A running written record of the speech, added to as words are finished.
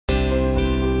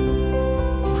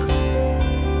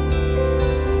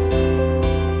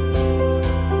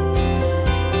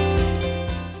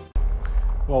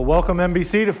Welcome,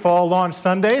 MBC, to Fall Launch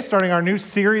Sunday, starting our new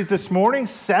series this morning,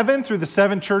 7 through the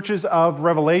 7 churches of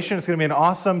Revelation. It's going to be an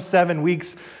awesome 7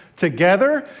 weeks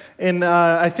together. And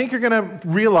I think you're going to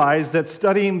realize that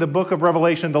studying the book of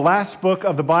Revelation, the last book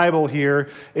of the Bible here,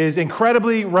 is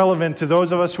incredibly relevant to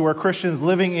those of us who are Christians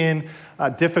living in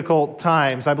difficult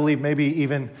times. I believe maybe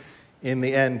even in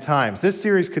the end times. This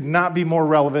series could not be more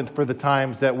relevant for the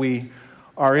times that we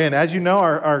are in. As you know,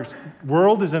 our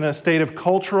world is in a state of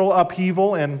cultural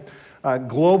upheaval and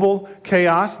global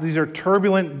chaos. These are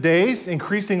turbulent days,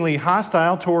 increasingly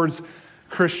hostile towards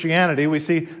Christianity. We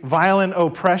see violent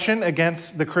oppression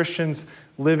against the Christians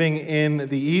living in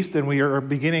the East, and we are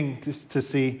beginning to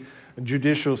see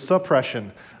judicial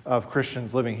suppression of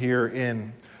Christians living here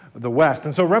in the West.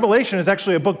 And so Revelation is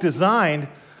actually a book designed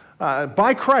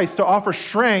by Christ to offer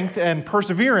strength and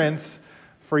perseverance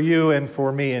for you and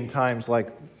for me in times like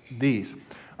these.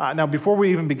 Now, before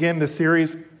we even begin this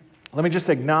series, let me just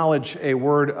acknowledge a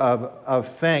word of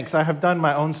thanks. I have done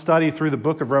my own study through the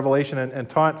book of Revelation and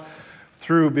taught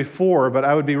through before, but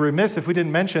I would be remiss if we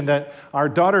didn't mention that our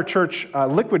daughter church,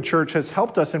 Liquid Church, has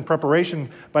helped us in preparation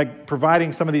by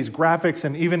providing some of these graphics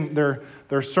and even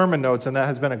their sermon notes, and that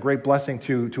has been a great blessing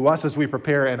to us as we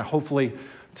prepare and hopefully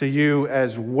to you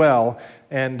as well.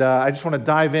 And I just want to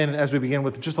dive in as we begin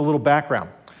with just a little background.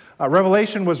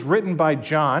 Revelation was written by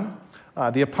John,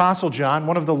 the Apostle John,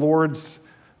 one of the Lord's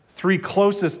 3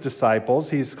 closest disciples.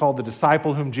 He's called the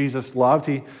disciple whom Jesus loved.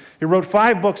 He wrote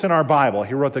 5 books in our Bible.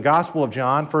 He wrote the Gospel of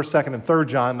John, 1st, 2nd, and 3rd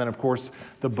John, and then, of course,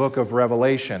 the book of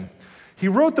Revelation. He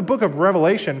wrote the book of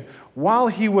Revelation while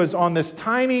he was on this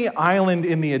tiny island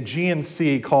in the Aegean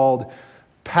Sea called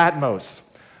Patmos.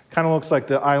 Kind of looks like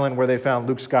the island where they found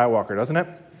Luke Skywalker, doesn't it?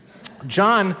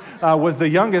 John was the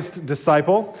youngest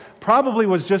disciple, probably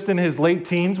was just in his late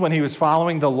teens when he was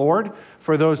following the Lord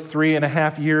for those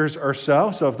 3.5 years or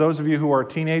so. So if those of you who are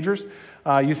teenagers,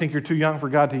 you think you're too young for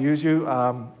God to use you,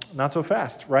 not so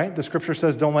fast, right? The scripture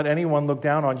says, don't let anyone look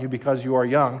down on you because you are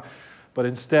young, but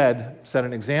instead set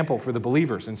an example for the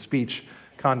believers in speech,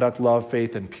 conduct, love,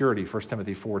 faith, and purity, 1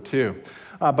 Timothy 4:2.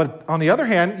 But on the other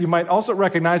hand, you might also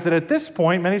recognize that at this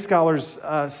point, many scholars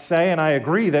say, and I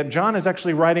agree, that John is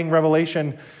actually writing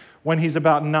Revelation when he's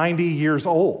about 90 years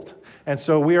old. And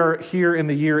so we are here in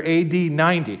the year AD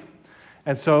 90.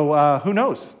 And so who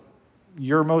knows?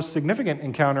 Your most significant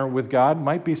encounter with God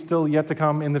might be still yet to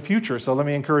come in the future. So let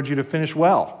me encourage you to finish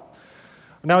well.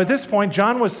 Now, at this point,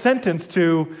 John was sentenced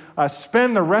to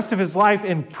spend the rest of his life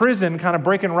in prison, kind of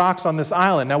breaking rocks on this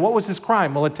island. Now, what was his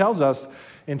crime? Well, it tells us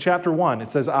in chapter 1. It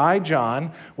says, I,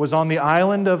 John, was on the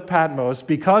island of Patmos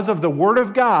because of the word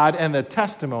of God and the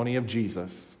testimony of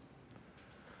Jesus.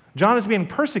 John is being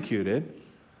persecuted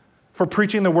for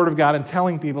preaching the word of God and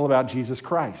telling people about Jesus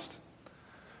Christ.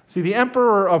 See, the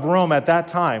emperor of Rome at that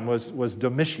time was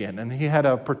Domitian, and he had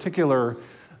a particular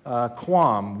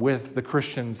qualm with the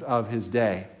Christians of his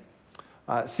day.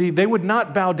 See, they would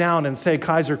not bow down and say,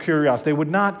 Kaiser Kyrios. They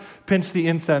would not pinch the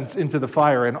incense into the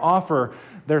fire and offer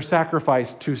their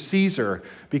sacrifice to Caesar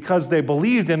because they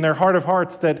believed in their heart of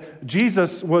hearts that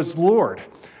Jesus was Lord.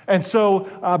 And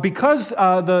so because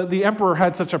the emperor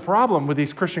had such a problem with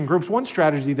these Christian groups, one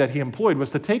strategy that he employed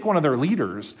was to take one of their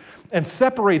leaders and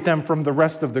separate them from the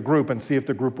rest of the group and see if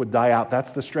the group would die out.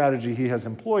 That's the strategy he has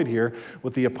employed here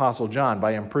with the Apostle John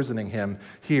by imprisoning him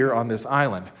here on this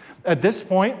island. At this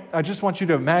point, I just want you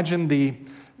to imagine the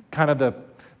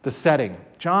setting.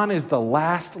 John is the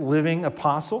last living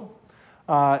apostle.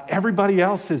 Everybody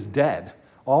else is dead.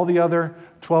 All the other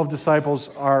 12 disciples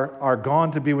are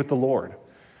gone to be with the Lord.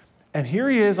 And here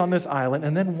he is on this island,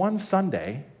 and then one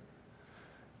Sunday,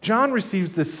 John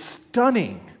receives this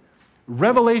stunning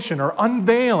revelation or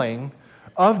unveiling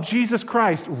of Jesus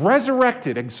Christ,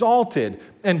 resurrected, exalted,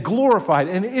 and glorified,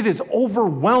 and it is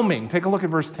overwhelming. Take a look at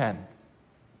verse 10.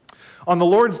 On the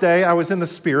Lord's day, I was in the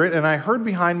Spirit, and I heard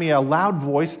behind me a loud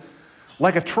voice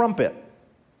like a trumpet,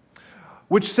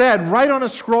 which said, write on a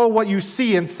scroll what you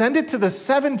see and send it to the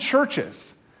 7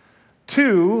 churches.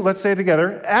 To, let's say it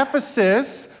together,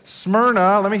 Ephesus,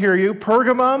 Smyrna, let me hear you,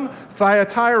 Pergamum,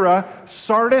 Thyatira,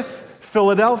 Sardis,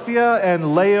 Philadelphia,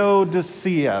 and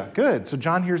Laodicea. Good. So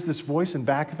John hears this voice in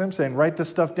back of him saying, write this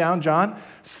stuff down, John.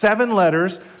 7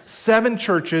 letters, 7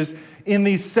 churches in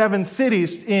these 7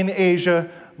 cities in Asia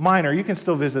Minor. You can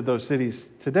still visit those cities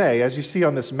today. As you see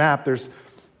on this map, there's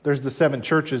the 7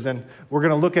 churches, and we're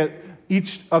going to look at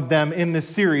each of them in this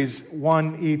series,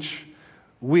 one each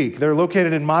week. They're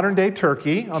located in modern-day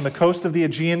Turkey on the coast of the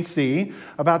Aegean Sea,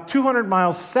 about 200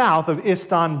 miles south of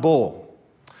Istanbul.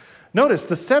 Notice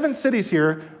the 7 cities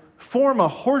here form a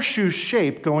horseshoe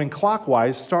shape going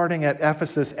clockwise, starting at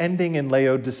Ephesus, ending in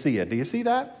Laodicea. Do you see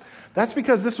that? That's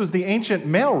because this was the ancient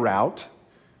mail route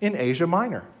in Asia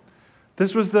Minor.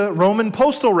 This was the Roman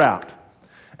postal route.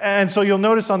 And so you'll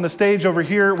notice on the stage over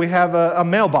here, we have a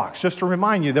mailbox, just to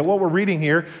remind you that what we're reading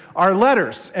here are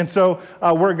letters. And so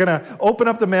we're going to open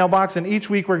up the mailbox, and each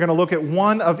week we're going to look at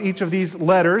one of each of these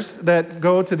letters that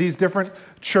go to these different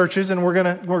churches, and we're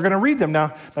going to read them.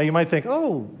 Now you might think,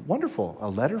 oh, wonderful, a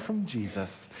letter from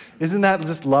Jesus. Isn't that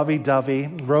just lovey-dovey?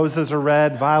 Roses are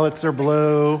red, violets are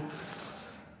blue.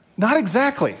 Not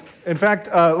exactly. In fact,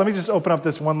 let me just open up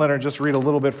this one letter and just read a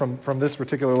little bit from this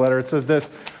particular letter. It says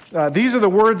this, these are the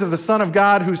words of the Son of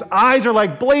God whose eyes are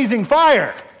like blazing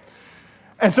fire.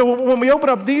 And so when we open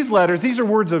up these letters, these are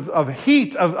words of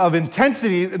heat, of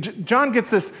intensity. John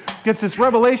gets this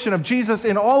revelation of Jesus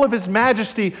in all of his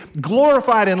majesty,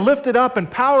 glorified and lifted up and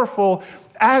powerful,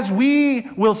 as we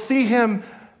will see him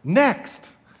next.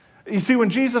 You see, when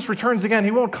Jesus returns again,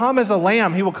 he won't come as a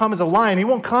lamb, he will come as a lion. He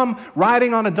won't come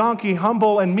riding on a donkey,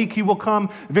 humble and meek. He will come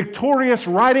victorious,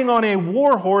 riding on a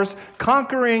war horse,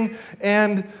 conquering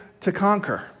and to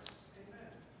conquer.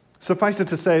 Suffice it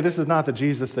to say, this is not the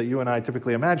Jesus that you and I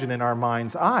typically imagine in our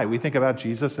mind's eye. We think about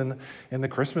Jesus in the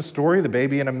Christmas story, the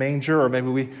baby in a manger, or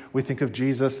maybe we think of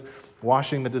Jesus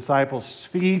washing the disciples'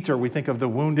 feet, or we think of the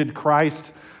wounded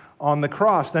Christ on the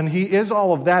cross. And he is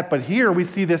all of that, but here we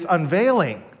see this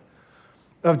unveiling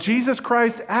of Jesus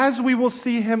Christ as we will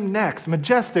see him next,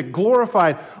 majestic,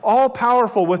 glorified,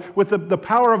 all-powerful, with the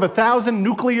power of 1,000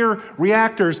 nuclear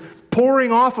reactors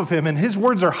pouring off of him, and his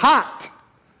words are hot.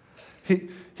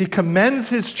 He commends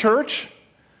his church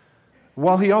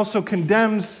while he also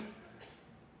condemns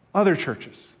other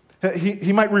churches.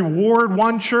 He might reward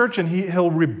one church and he'll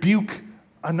rebuke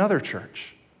another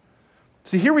church.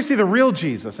 See, here we see the real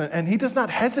Jesus, and he does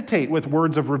not hesitate with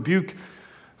words of rebuke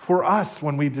for us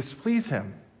when we displease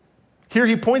him. Here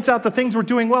he points out the things we're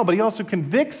doing well, but he also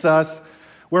convicts us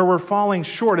where we're falling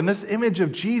short. And this image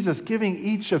of Jesus giving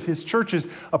each of his churches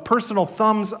a personal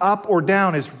thumbs up or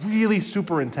down is really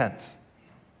super intense.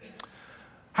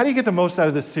 How do you get the most out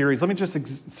of this series? Let me just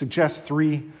suggest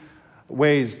 3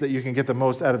 ways that you can get the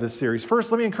most out of this series.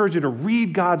 First, let me encourage you to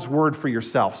read God's word for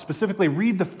yourself. Specifically,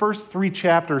 read the first 3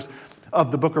 chapters of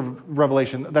the book of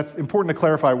Revelation. That's important to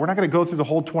clarify. We're not going to go through the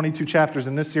whole 22 chapters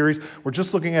in this series. We're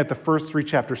just looking at the first 3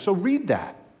 chapters. So read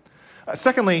that.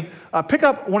 Secondly, pick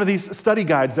up one of these study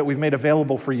guides that we've made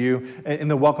available for you in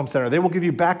the Welcome Center. They will give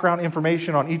you background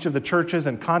information on each of the churches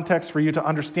and context for you to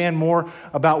understand more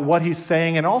about what he's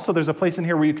saying. And also there's a place in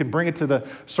here where you can bring it to the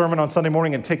sermon on Sunday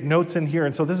morning and take notes in here.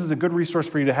 And so this is a good resource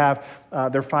for you to have.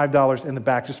 They're $5 in the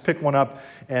back. Just pick one up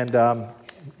and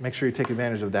make sure you take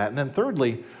advantage of that. And then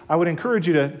thirdly, I would encourage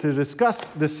you to discuss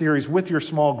this series with your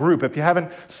small group. If you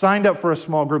haven't signed up for a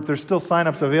small group, there's still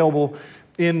signups available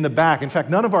in the back. In fact,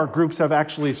 none of our groups have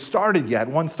actually started yet.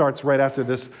 One starts right after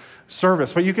this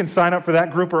service. But you can sign up for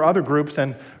that group or other groups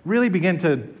and really begin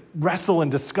to wrestle and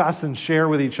discuss and share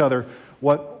with each other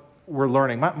what we're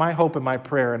learning. My hope and my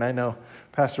prayer, and I know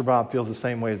Pastor Bob feels the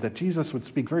same way, is that Jesus would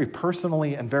speak very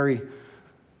personally and very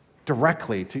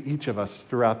directly to each of us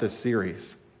throughout this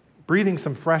series, breathing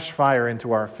some fresh fire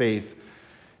into our faith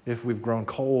if we've grown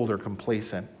cold or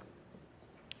complacent.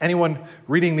 Anyone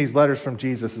reading these letters from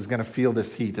Jesus is going to feel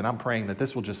this heat, and I'm praying that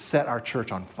this will just set our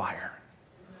church on fire.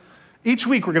 Each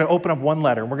week, we're going to open up one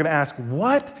letter, and we're going to ask,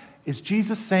 what is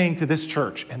Jesus saying to this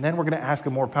church? And then we're going to ask a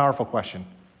more powerful question,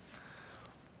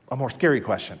 a more scary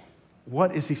question.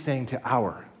 What is he saying to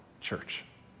our church?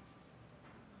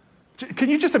 Can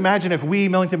you just imagine if we,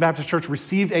 Millington Baptist Church,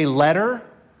 received a letter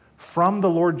from the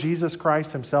Lord Jesus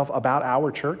Christ himself about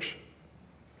our church?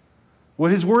 Would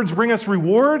his words bring us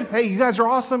reward? Hey, you guys are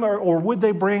awesome. Or would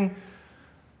they bring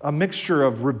a mixture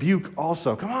of rebuke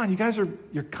also? Come on,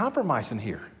 you're compromising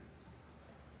here.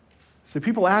 So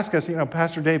people ask us,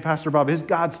 Pastor Dave, Pastor Bob, is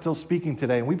God still speaking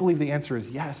today? And we believe the answer is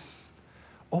yes.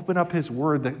 Open up his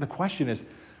word. The question is,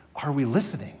 are we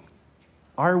listening?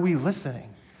 Are we listening?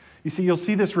 You see, you'll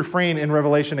see this refrain in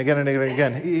Revelation again and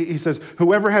again. He says,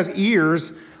 whoever has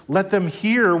ears, let them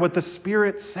hear what the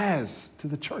Spirit says to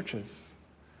the churches.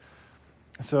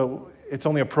 So it's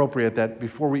only appropriate that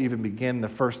before we even begin the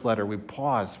first letter, we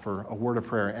pause for a word of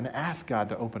prayer and ask God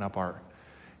to open up our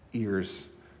ears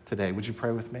today. Would you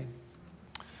pray with me?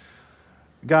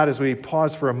 God, as we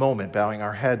pause for a moment, bowing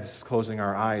our heads, closing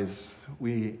our eyes,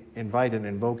 we invite and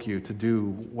invoke you to do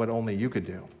what only you could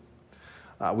do.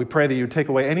 We pray that you take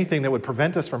away anything that would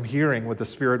prevent us from hearing what the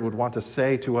Spirit would want to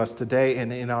say to us today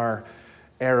and in our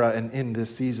era and in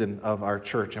this season of our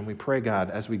church. And we pray, God,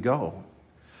 as we go,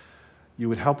 you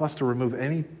would help us to remove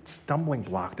any stumbling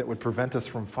block that would prevent us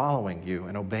from following you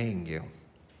and obeying you.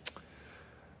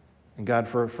 And God,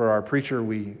 for our preacher,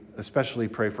 we especially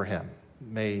pray for him.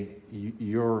 May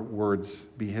your words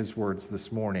be his words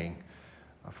this morning,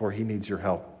 for he needs your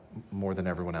help more than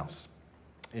everyone else.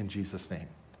 In Jesus' name,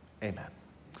 amen.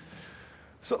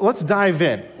 So let's dive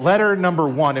in. Letter number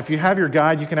 1. If you have your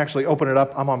guide, you can actually open it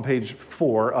up. I'm on page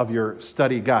 4 of your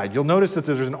study guide. You'll notice that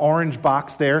there's an orange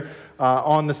box there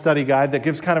on the study guide that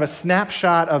gives kind of a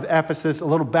snapshot of Ephesus, a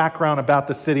little background about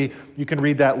the city. You can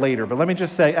read that later. But let me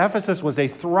just say, Ephesus was a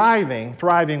thriving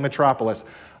metropolis.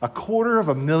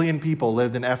 250,000 people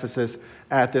lived in Ephesus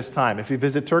at this time. If you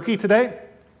visit Turkey today,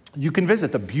 you can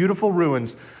visit the beautiful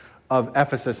ruins of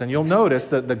Ephesus, and you'll notice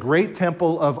that the great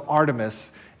temple of Artemis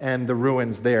and the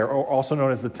ruins there, also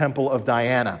known as the Temple of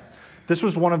Diana. This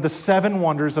was one of the 7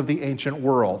 wonders of the ancient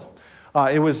world.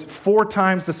 It was 4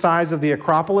 times the size of the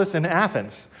Acropolis in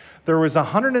Athens. There was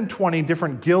 120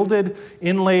 different gilded,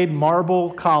 inlaid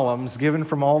marble columns given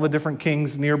from all the different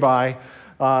kings nearby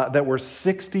that were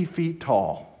 60 feet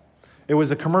tall. It was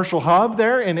a commercial hub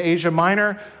there in Asia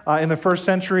Minor in the 1st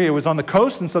century. It was on the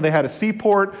coast, and so they had a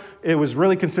seaport. It was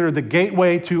really considered the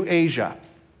gateway to Asia.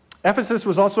 Ephesus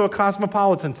was also a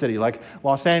cosmopolitan city like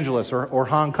Los Angeles or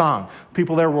Hong Kong.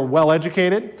 People there were well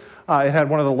educated. It had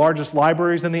one of the largest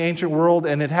libraries in the ancient world,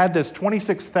 and it had this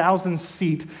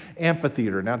 26,000-seat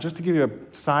amphitheater. Now, just to give you a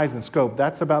size and scope,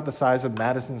 that's about the size of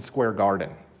Madison Square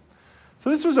Garden. So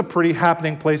this was a pretty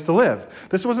happening place to live.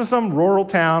 This wasn't some rural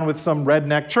town with some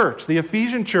redneck church. The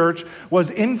Ephesian church was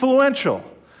influential,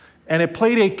 and it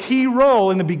played a key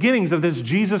role in the beginnings of this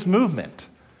Jesus movement.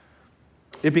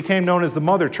 It became known as the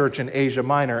mother church in Asia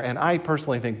Minor, and I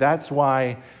personally think that's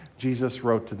why Jesus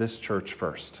wrote to this church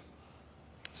first.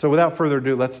 So without further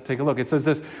ado, let's take a look. It says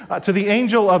this, to the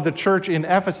angel of the church in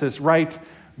Ephesus, write,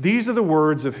 these are the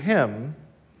words of him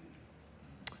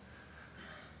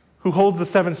who holds the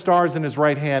 7 stars in his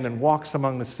right hand and walks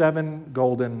among the 7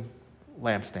 golden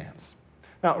lampstands.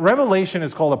 Now, Revelation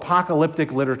is called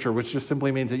apocalyptic literature, which just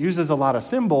simply means it uses a lot of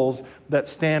symbols that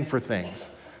stand for things.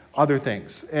 Other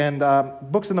things. And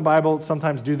books in the Bible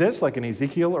sometimes do this, like in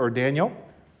Ezekiel or Daniel.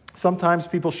 Sometimes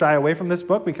people shy away from this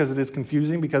book because it is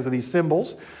confusing because of these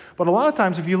symbols. But a lot of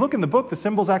times, if you look in the book, the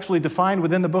symbol's actually defined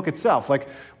within the book itself. Like,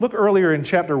 look earlier in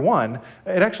chapter 1,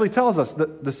 it actually tells us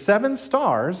that the 7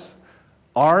 stars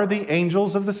are the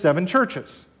angels of the 7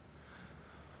 churches.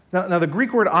 Now, the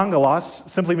Greek word angelos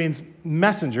simply means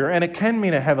messenger, and it can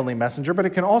mean a heavenly messenger, but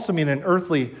it can also mean an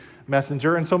earthly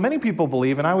messenger. And so many people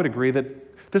believe, and I would agree, that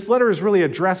this letter is really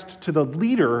addressed to the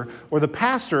leader or the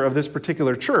pastor of this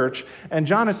particular church. And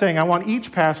John is saying, I want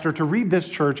each pastor to read this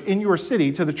church in your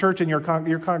city to the church in your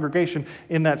congregation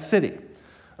in that city.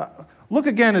 Look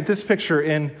again at this picture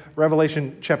in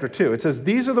Revelation chapter 2. It says,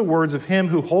 these are the words of him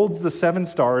who holds the 7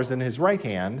 stars in his right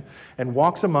hand and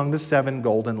walks among the 7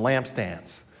 golden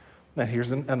lampstands. Now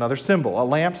here's another symbol. A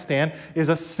lampstand is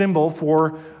a symbol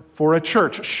for a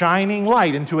church, shining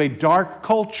light into a dark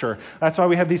culture. That's why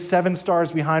we have these 7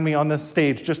 stars behind me on this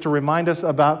stage, just to remind us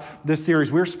about this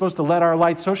series. We're supposed to let our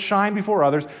light so shine before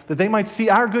others that they might see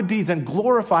our good deeds and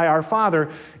glorify our Father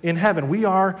in heaven. We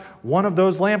are one of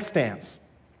those lampstands.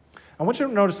 I want you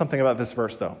to notice something about this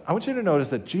verse, though. I want you to notice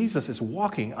that Jesus is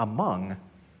walking among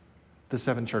the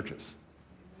 7 churches.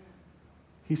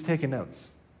 He's taking notes.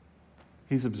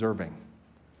 He's observing.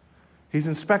 He's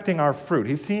inspecting our fruit.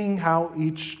 He's seeing how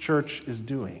each church is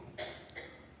doing.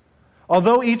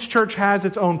 Although each church has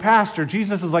its own pastor,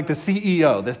 Jesus is like the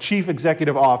CEO, the chief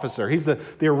executive officer. He's the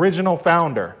original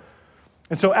founder.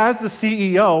 And so as the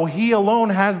CEO, he alone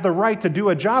has the right to do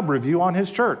a job review on his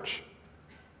church.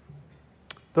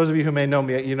 Those of you who may know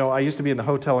me, you know I used to be in the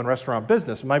hotel and restaurant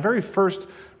business. My very first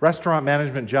restaurant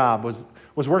management job was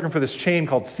working for this chain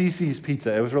called CiCi's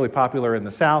Pizza. It was really popular in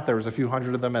the South. There was a few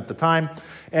hundred of them at the time.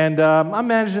 And I'm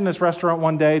managing this restaurant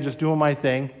one day, just doing my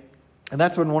thing. And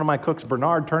that's when one of my cooks,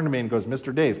 Bernard, turned to me and goes,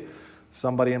 Mr. Dave,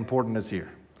 somebody important is here.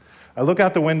 I look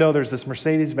out the window, there's this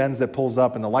Mercedes-Benz that pulls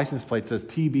up, and the license plate says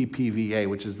TBPVA,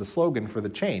 which is the slogan for the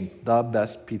chain, the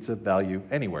best pizza value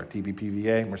anywhere.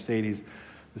 TBPVA, Mercedes.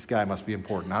 This guy must be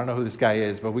important. I don't know who this guy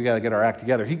is, but we got to get our act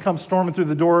together. He comes storming through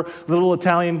the door, little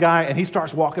Italian guy, and he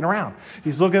starts walking around.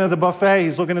 He's looking at the buffet,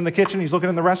 he's looking in the kitchen, he's looking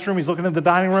in the restroom, he's looking in the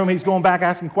dining room, he's going back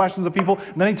asking questions of people,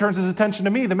 and then he turns his attention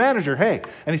to me, the manager, hey,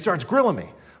 and he starts grilling me.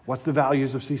 What's the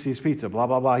values of CiCi's Pizza? Blah,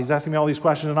 blah, blah. He's asking me all these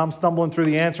questions, and I'm stumbling through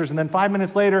the answers, and then 5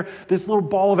 minutes later, this little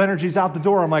ball of energy is out the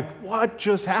door. I'm like, what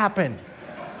just happened?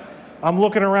 I'm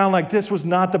looking around like this was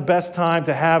not the best time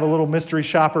to have a little mystery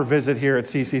shopper visit here at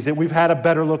CiCi's. We've had a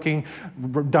better looking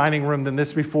dining room than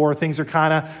this before. Things are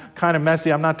kind of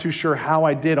messy. I'm not too sure how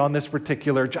I did on this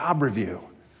particular job review.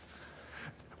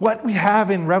 What we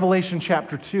have in Revelation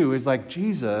chapter 2 is like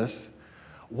Jesus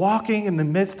walking in the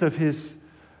midst of his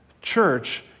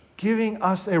church, giving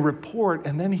us a report,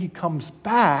 and then he comes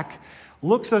back,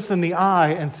 looks us in the eye,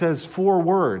 and says 4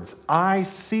 words: I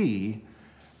see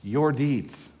your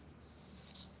deeds.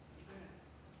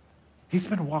 He's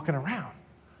been walking around.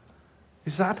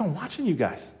 He says, I've been watching you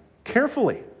guys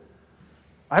carefully.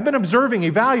 I've been observing,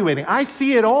 evaluating. I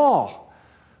see it all.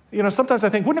 You know, sometimes I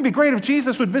think, wouldn't it be great if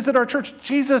Jesus would visit our church?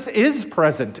 Jesus is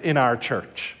present in our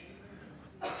church.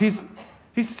 He's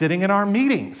sitting in our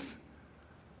meetings.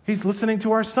 He's listening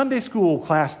to our Sunday school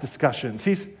class discussions.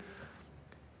 He's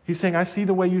saying, I see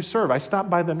the way you serve. I stopped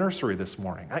by the nursery this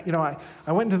morning.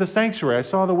 I went into the sanctuary. I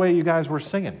saw the way you guys were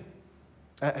singing.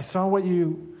 I saw what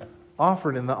you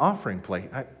offered in the offering plate.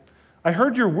 I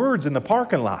heard your words in the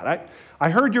parking lot. I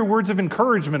heard your words of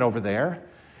encouragement over there,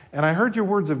 and I heard your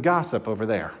words of gossip over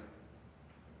there.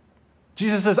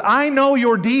 Jesus says, I know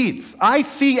your deeds. I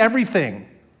see everything.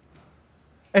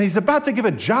 And he's about to give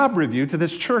a job review to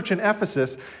this church in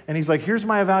Ephesus, and he's like, here's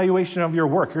my evaluation of your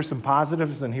work. Here's some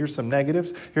positives and here's some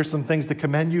negatives. Here's some things to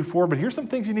commend you for, but here's some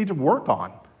things you need to work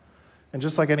on. And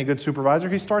just like any good supervisor,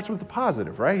 he starts with the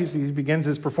positive, right? He begins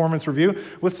his performance review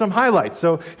with some highlights.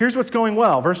 So here's what's going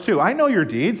well. Verse 2, I know your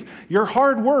deeds, your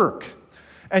hard work,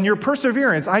 and your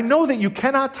perseverance. I know that you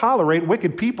cannot tolerate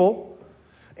wicked people,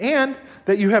 and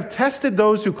that you have tested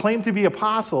those who claim to be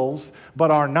apostles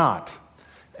but are not,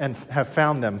 and have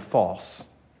found them false.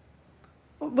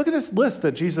 Look at this list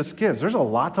that Jesus gives. There's a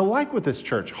lot to like with this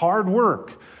church. Hard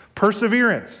work,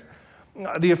 perseverance.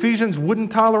 The Ephesians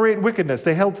wouldn't tolerate wickedness.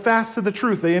 They held fast to the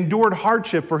truth. They endured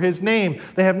hardship for his name.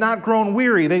 They have not grown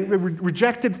weary. They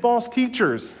rejected false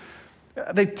teachers.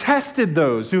 They tested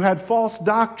those who had false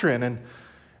doctrine.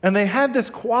 And they had this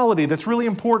quality that's really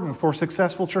important for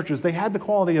successful churches. They had the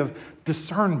quality of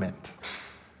discernment.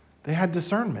 They had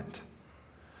discernment.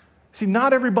 See,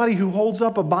 not everybody who holds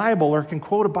up a Bible or can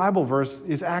quote a Bible verse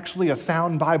is actually a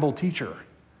sound Bible teacher.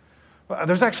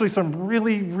 There's actually some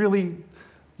really, really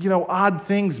odd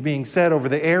things being said over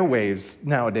the airwaves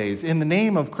nowadays in the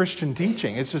name of Christian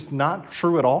teaching. It's just not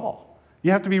true at all.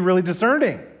 You have to be really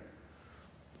discerning.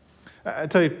 I'll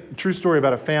tell you a true story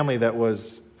about a family that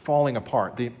was falling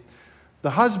apart. The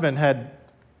husband had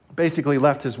basically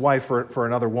left his wife for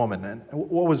another woman. And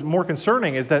what was more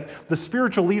concerning is that the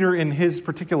spiritual leader in his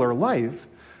particular life,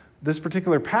 this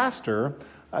particular pastor,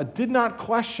 did not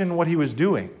question what he was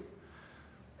doing.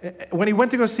 When he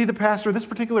went to go see the pastor, this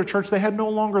particular church, they had no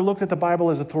longer looked at the Bible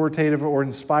as authoritative or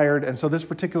inspired, and so this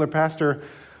particular pastor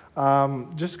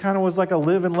just kind of was like a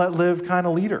live and let live kind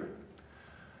of leader.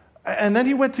 And then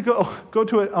he went to go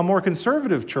to a more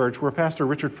conservative church where Pastor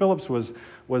Richard Phillips was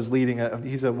leading.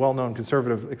 He's a well-known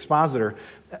conservative expositor.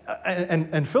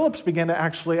 And Phillips began to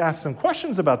actually ask some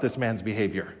questions about this man's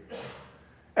behavior.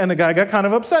 And the guy got kind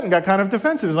of upset and got kind of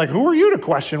defensive. He's like, who are you to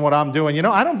question what I'm doing?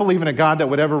 I don't believe in a God that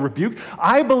would ever rebuke.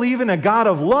 I believe in a God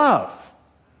of love.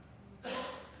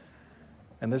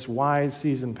 And this wise,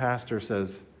 seasoned pastor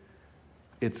says,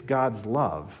 it's God's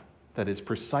love that is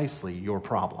precisely your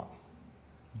problem.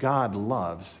 God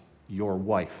loves your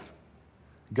wife.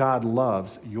 God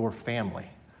loves your family.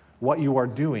 What you are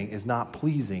doing is not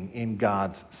pleasing in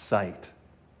God's sight.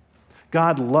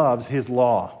 God loves his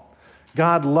law.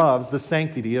 God loves the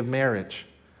sanctity of marriage.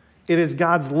 It is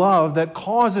God's love that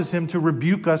causes him to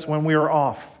rebuke us when we are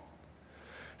off.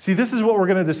 See, this is what we're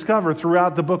going to discover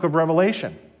throughout the book of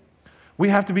Revelation. We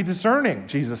have to be discerning,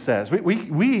 Jesus says.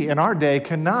 We in our day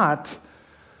cannot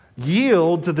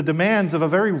yield to the demands of a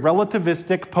very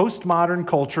relativistic, postmodern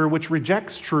culture which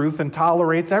rejects truth and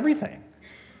tolerates everything.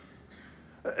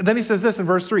 Then he says this in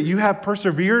verse 3, you have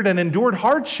persevered and endured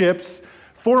hardships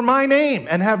for my name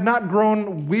and have not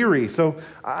grown weary. So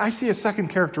I see a second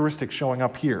characteristic showing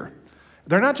up here.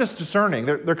 They're not just discerning,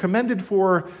 they're commended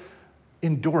for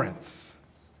endurance.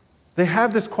 They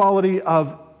have this quality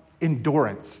of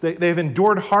endurance. They've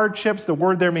endured hardships. The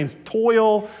word there means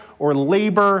toil or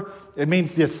labor. It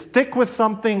means you stick with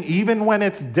something even when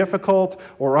it's difficult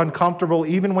or uncomfortable,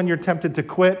 even when you're tempted to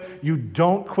quit. You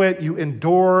don't quit. You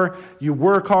endure. You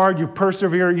work hard. You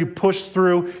persevere. You push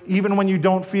through, even when you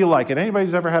don't feel like it. Anybody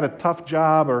who's ever had a tough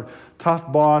job or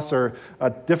tough boss or a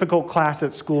difficult class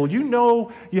at school, you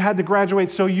know you had to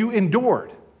graduate, so you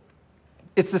endured.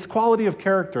 It's this quality of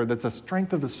character that's a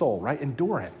strength of the soul, right?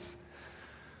 Endurance.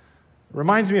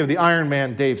 Reminds me of the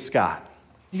Ironman Dave Scott.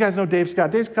 You guys know Dave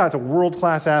Scott? Dave Scott's a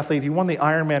world-class athlete. He won the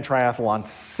Ironman triathlon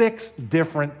 6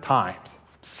 different times.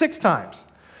 6 times.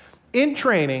 In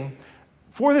training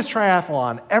for this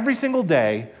triathlon, every single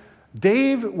day,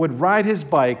 Dave would ride his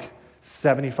bike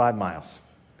 75 miles.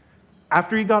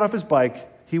 After he got off his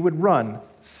bike, he would run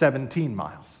 17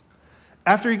 miles.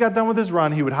 After he got done with his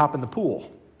run, he would hop in the pool.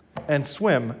 and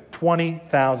swim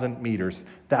 20,000 meters.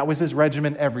 That was his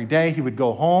regimen every day. He would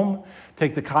go home,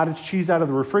 take the cottage cheese out of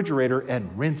the refrigerator, and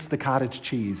rinse the cottage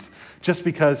cheese just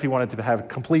because he wanted to have a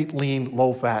complete, lean,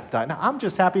 low-fat diet. Now, I'm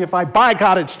just happy if I buy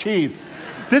cottage cheese.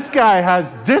 This guy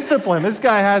has discipline. This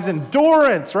guy has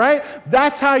endurance, right?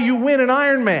 That's how you win an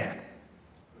Ironman.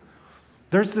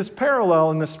 There's this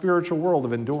parallel in the spiritual world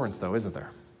of endurance, though, isn't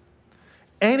there?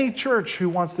 Any church who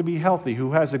wants to be healthy,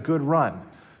 who has a good run,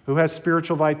 who has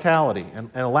spiritual vitality and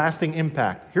a lasting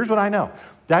impact, here's what I know.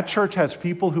 That church has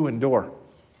people who endure.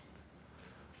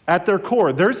 At their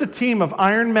core, there's a team of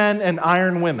iron men and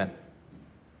iron women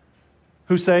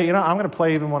who say, I'm going to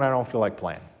play even when I don't feel like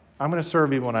playing. I'm going to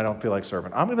serve even when I don't feel like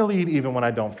serving. I'm going to lead even when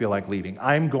I don't feel like leading.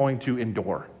 I'm going to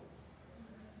endure.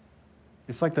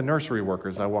 It's like the nursery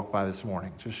workers I walked by this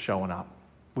morning, just showing up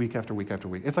week after week after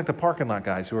week. It's like the parking lot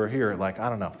guys who are here at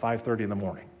 5:30 in the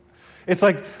morning. It's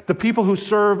like the people who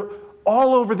serve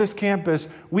all over this campus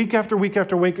week after week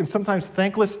after week, and sometimes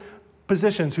thankless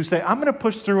positions, who say, I'm going to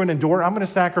push through and endure, I'm going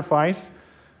to sacrifice,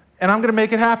 and I'm going to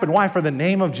make it happen. Why? For the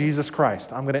name of Jesus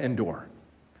Christ, I'm going to endure.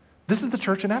 This is the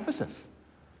church in Ephesus.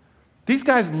 These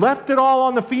guys left it all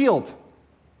on the field.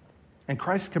 And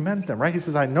Christ commends them, right? He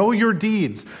says, I know your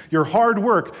deeds, your hard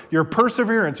work, your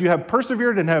perseverance. You have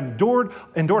persevered and have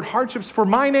endured hardships for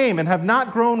my name and have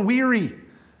not grown weary.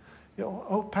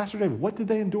 Pastor David, what did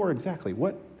they endure exactly?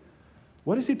 What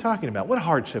is he talking about? What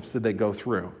hardships did they go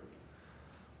through?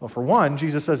 Well, for one,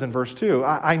 Jesus says in verse 2,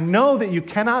 I know that you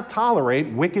cannot tolerate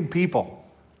wicked people.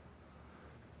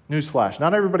 Newsflash,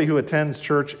 not everybody who attends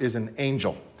church is an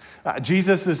angel.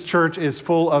 Jesus' church is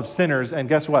full of sinners, and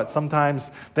guess what?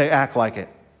 Sometimes they act like it.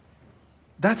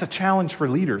 That's a challenge for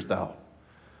leaders, though.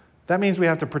 That means we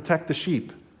have to protect the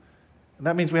sheep. And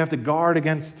that means we have to guard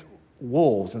against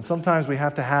wolves, and sometimes we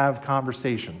have to have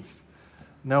conversations.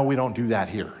 No, we don't do that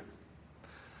here.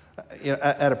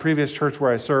 At a previous church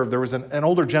where I served, there was an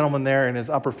older gentleman there in his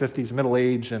upper 50s, middle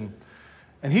age, and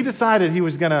he decided he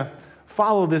was going to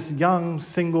follow this young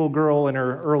single girl in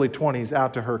her early 20s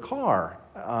out to her car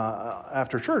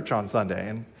after church on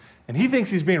Sunday, and he thinks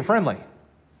he's being friendly.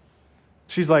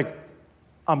 She's like,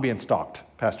 I'm being stalked,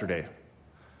 Pastor Dave.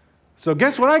 So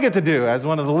guess what I get to do as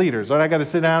one of the leaders? Right? I got to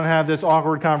sit down and have this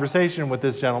awkward conversation with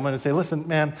this gentleman and say, listen,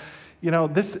 man,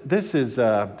 this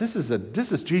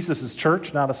is Jesus'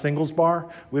 church, not a singles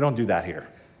bar. We don't do that here.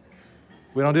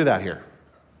 We don't do that here.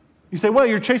 You say, well,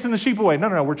 you're chasing the sheep away.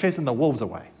 No, we're chasing the wolves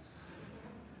away.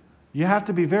 You have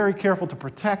to be very careful to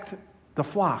protect the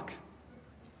flock.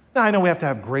 Now, I know we have to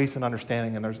have grace and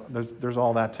understanding, and there's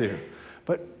all that too.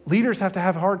 But leaders have to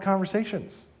have hard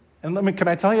conversations. And can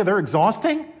I tell you, they're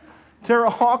exhausting. They're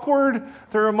awkward.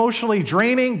 They're emotionally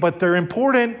draining, but they're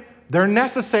important. They're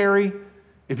necessary.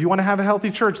 If you want to have a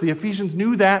healthy church, the Ephesians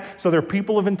knew that, so they're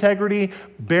people of integrity,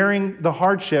 bearing the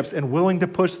hardships and willing to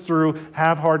push through,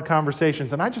 have hard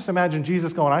conversations. And I just imagine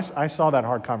Jesus going, I saw that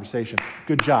hard conversation.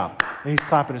 Good job. And he's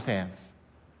clapping his hands.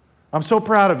 I'm so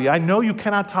proud of you. I know you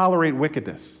cannot tolerate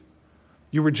wickedness.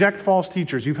 You reject false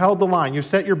teachers. You've held the line. You've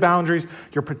set your boundaries.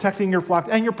 You're protecting your flock,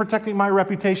 and you're protecting my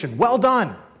reputation. Well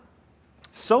done.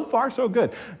 So far, so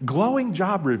good. Glowing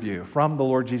job review from the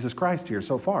Lord Jesus Christ here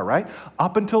so far, right?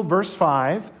 Up until verse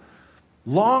 5,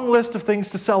 long list of things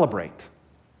to celebrate.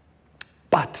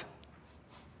 But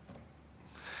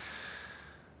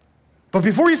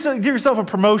before you give yourself a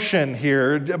promotion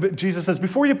here, Jesus says,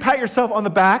 before you pat yourself on the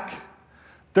back,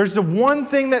 there's the one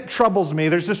thing that troubles me.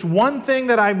 There's just one thing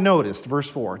that I've noticed. Verse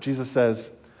 4, Jesus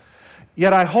says,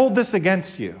 yet I hold this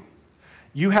against you.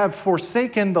 You have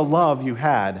forsaken the love you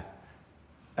had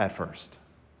at first.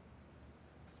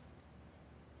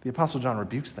 The Apostle John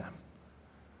rebukes them.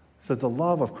 He says, the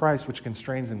love of Christ which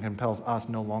constrains and compels us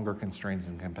no longer constrains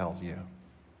and compels you.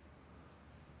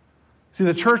 See,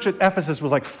 the church at Ephesus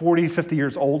was like 40, 50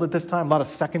 years old at this time, a lot of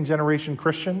second-generation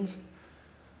Christians.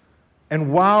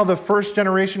 And while the first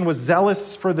generation was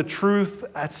zealous for the truth,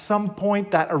 at some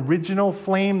point that original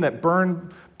flame that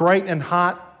burned bright and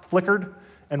hot flickered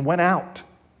and went out.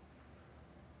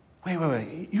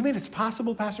 Wait. You mean it's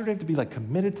possible, Pastor Dave, to be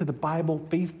committed to the Bible,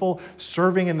 faithful,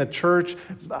 serving in the church,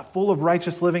 full of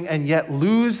righteous living, and yet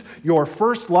lose your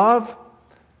first love?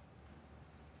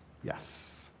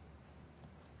 Yes.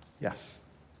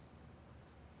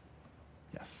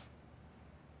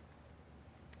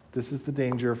 This is the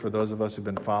danger for those of us who've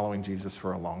been following Jesus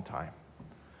for a long time.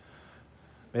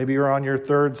 Maybe you're on your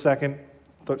second,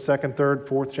 third,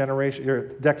 fourth generation, your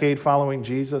decade following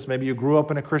Jesus. Maybe you grew up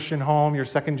in a Christian home, you're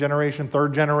second generation,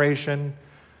 third generation.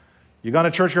 You've gone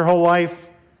to church your whole life.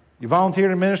 You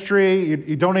volunteered in ministry.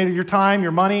 You donated your time,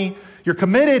 your money. You're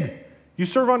committed. You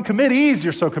serve on committees.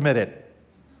 You're so committed.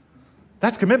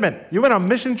 That's commitment. You went on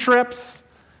mission trips.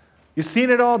 You've seen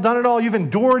it all, done it all. You've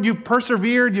endured. You've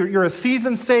persevered. You're a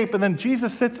seasoned saint. And then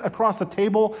Jesus sits across the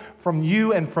table from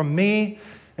you and from me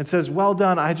and says, well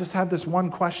done. I just have this one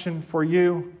question for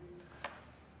you.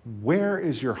 Where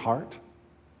is your heart?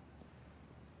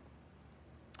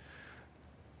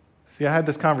 See, I had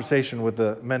this conversation with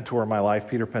the mentor of my life,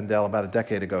 Peter Pendell, about a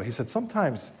decade ago. He said,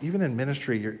 sometimes, even in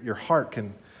ministry, your heart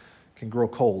can grow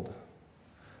cold.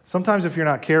 Sometimes if you're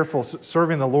not careful,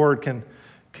 serving the Lord can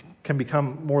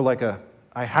become more like a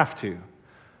I have to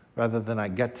rather than I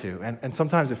get to. And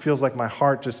sometimes it feels like my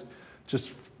heart just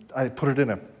I put it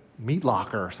in a meat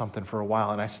locker or something for a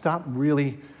while, and I stopped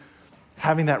really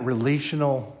having that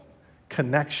relational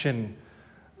connection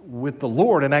with the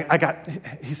Lord. And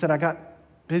he said, I got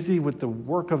busy with the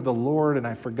work of the Lord and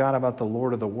I forgot about the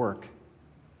Lord of the work.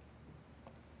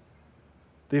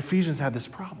 The Ephesians had this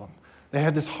problem. They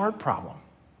had this heart problem.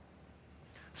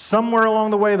 Somewhere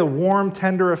along the way, the warm,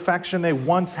 tender affection they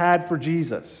once had for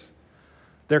Jesus,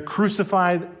 their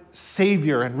crucified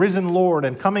Savior and risen Lord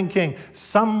and coming King,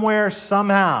 somewhere,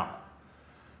 somehow,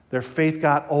 their faith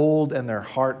got old and their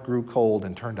heart grew cold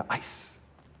and turned to ice.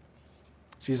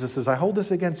 Jesus says, I hold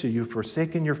this against you. You've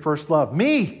forsaken your first love,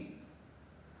 me.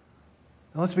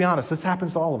 Now, let's be honest, this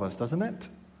happens to all of us, doesn't it?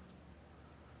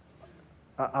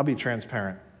 I'll be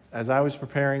transparent. As I was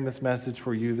preparing this message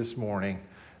for you this morning,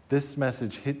 this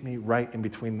message hit me right in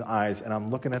between the eyes, and I'm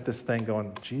looking at this thing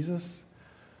going, Jesus,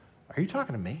 are you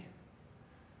talking to me?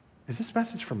 Is this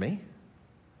message for me?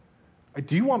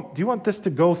 Do you want this to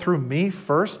go through me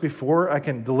first before I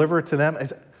can deliver it to them?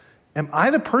 Am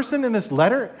I the person in this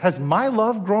letter? Has my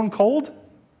love grown cold?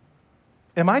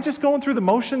 Am I just going through the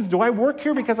motions? Do I work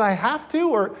here because I have to,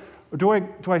 or do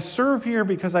I serve here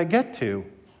because I get to?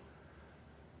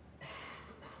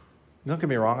 Don't get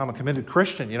me wrong, I'm a committed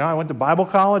Christian. I went to Bible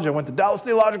college, I went to Dallas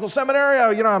Theological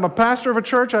Seminary, I'm a pastor of a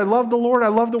church, I love the Lord, I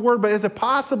love the Word, but is it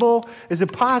possible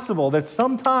that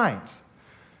sometimes,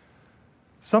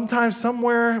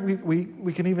 somewhere,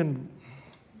 we can even,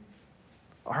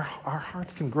 our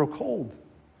hearts can grow cold?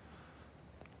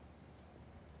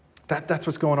 That's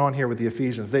what's going on here with the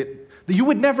Ephesians. You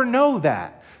would never know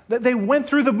that they went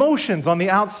through the motions on the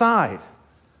outside.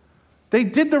 They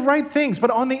did the right things,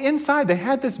 but on the inside, they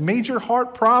had this major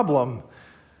heart problem.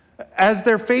 As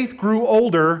their faith grew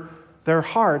older, their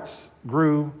hearts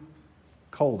grew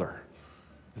colder.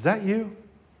 Is that you?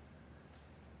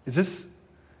 Is this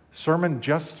sermon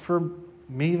just for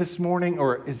me this morning,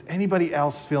 or is anybody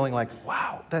else feeling like,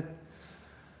 wow, I'm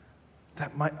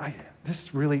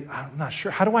not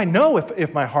sure. How do I know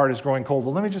if my heart is growing cold?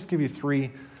 Well, let me just give you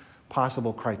 3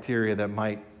 possible criteria that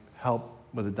might help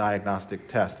with a diagnostic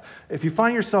test. If you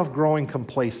find yourself growing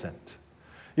complacent,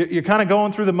 you're kind of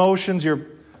going through the motions, you're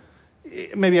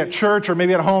maybe at church or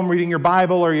maybe at home reading your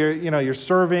Bible, or you're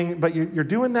serving, but you're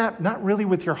doing that not really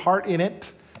with your heart in it.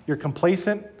 You're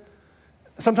complacent.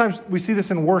 Sometimes we see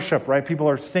this in worship, right? People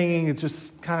are singing, it's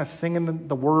just kind of singing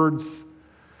the words.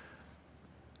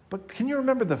 But can you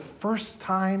remember the first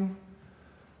time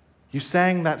you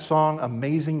sang that song,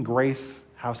 Amazing Grace?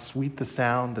 How sweet the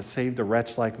sound that saved a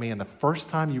wretch like me. And the first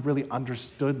time you really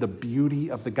understood the beauty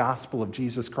of the gospel of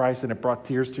Jesus Christ, and it brought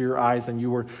tears to your eyes, and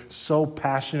you were so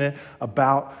passionate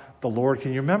about the Lord.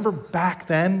 Can you remember back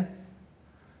then?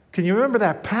 Can you remember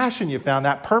that passion you found,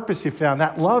 that purpose you found,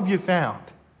 that love you found?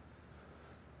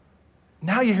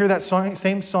 Now you hear that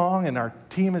same song, and our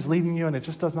team is leading you, and it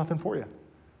just does nothing for you.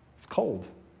 It's cold,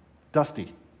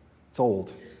 dusty, it's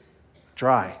old,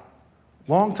 dry.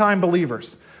 Long-time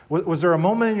believers. Was there a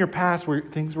moment in your past where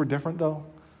things were different, though?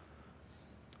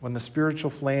 When the spiritual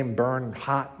flame burned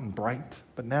hot and bright?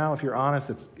 But now, if you're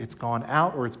honest, it's gone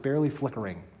out, or it's barely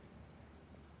flickering.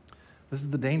 This is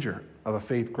the danger of a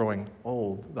faith growing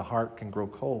old. The heart can grow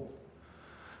cold.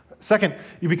 Second,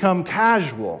 you become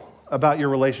casual about your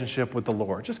relationship with the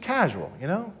Lord. Just casual,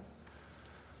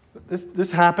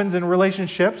 This happens in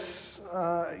relationships,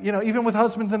 even with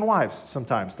husbands and wives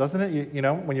sometimes, doesn't it?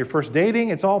 When you're first dating,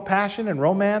 it's all passion and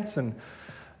romance, and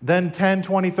then 10,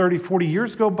 20, 30, 40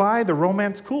 years go by, the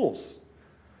romance cools.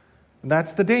 And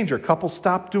that's the danger. Couples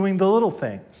stop doing the little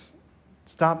things,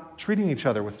 stop treating each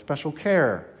other with special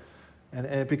care, and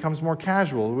it becomes more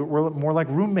casual. We're more like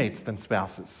roommates than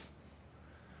spouses.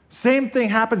 Same thing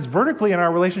happens vertically in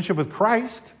our relationship with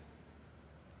Christ.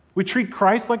 We treat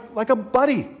Christ like a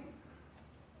buddy.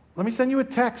 Let me send you a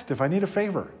text if I need a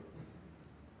favor.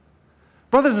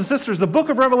 Brothers and sisters, the book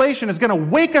of Revelation is going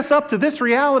to wake us up to this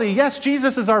reality. Yes,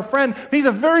 Jesus is our friend. He's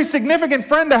a very significant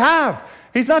friend to have.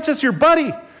 He's not just your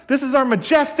buddy. This is our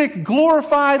majestic,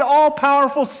 glorified,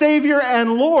 all-powerful Savior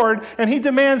and Lord, and He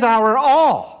demands our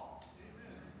all.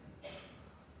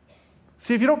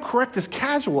 See, if you don't correct this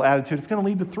casual attitude, it's going to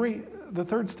lead to the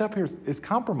third step here is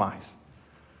compromise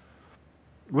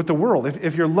with the world.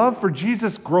 If your love for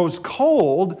Jesus grows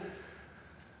cold,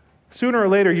 sooner or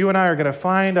later, you and I are going to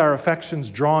find our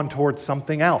affections drawn towards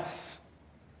something else.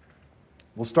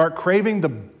 We'll start craving the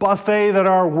buffet that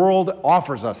our world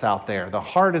offers us out there. The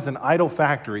heart is an idol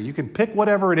factory. You can pick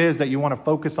whatever it is that you want to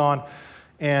focus on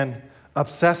and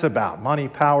obsess about. Money,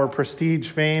 power, prestige,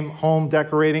 fame, home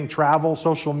decorating, travel,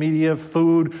 social media,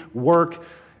 food, work.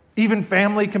 Even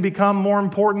family can become more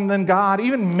important than God.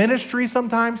 Even ministry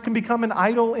sometimes can become an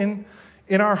idol in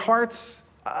our hearts.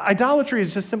 Idolatry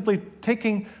is just simply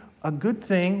taking a good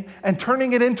thing and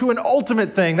turning it into an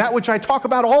ultimate thing, that which I talk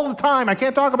about all the time. I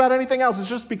can't talk about anything else. It's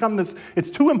just become this, it's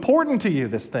too important to you,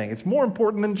 this thing. It's more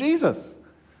important than Jesus.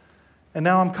 And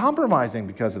now I'm compromising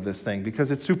because of this thing,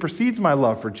 because it supersedes my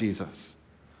love for Jesus.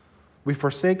 We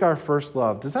forsake our first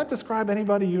love. Does that describe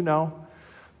anybody you know?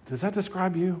 Does that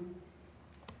describe you?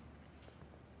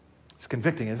 It's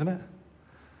convicting, isn't it?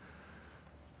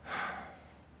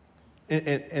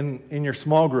 In your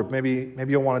small group, maybe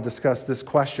you'll want to discuss this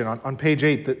question. On page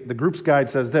 8, the group's guide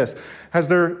says this: has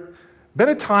there been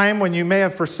a time when you may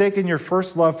have forsaken your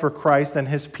first love for Christ and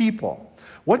his people?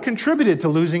 What contributed to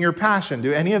losing your passion?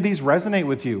 Do any of these resonate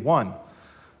with you? 1,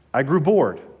 I grew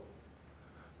bored.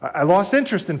 I lost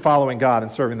interest in following God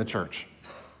and serving the church.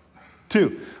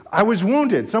 2, I was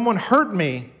wounded. Someone hurt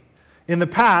me in the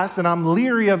past, and I'm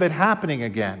leery of it happening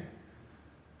again.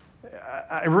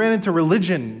 I ran into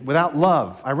religion without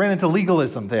love. I ran into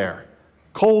legalism there.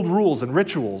 Cold rules and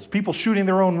rituals. People shooting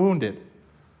their own wounded.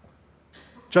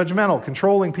 Judgmental,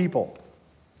 controlling people.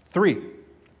 3,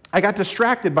 I got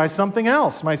distracted by something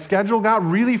else. My schedule got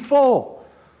really full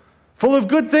of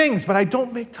good things, but I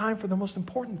don't make time for the most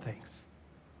important things.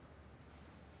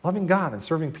 Loving God and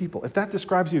serving people. If that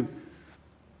describes you,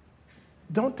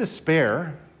 don't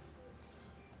despair.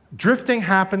 Drifting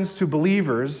happens to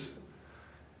believers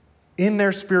in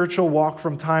their spiritual walk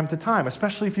from time to time,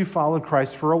 especially if you followed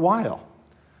Christ for a while.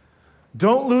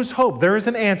 Don't lose hope. There is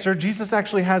an answer. Jesus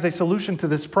actually has a solution to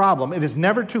this problem. It is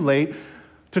never too late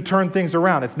to turn things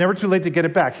around. It's never too late to get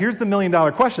it back. Here's the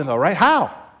million-dollar question, though, right?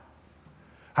 How?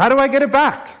 How do I get it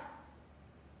back?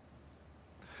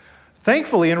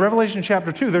 Thankfully, in Revelation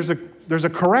chapter 2, there's a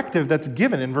corrective that's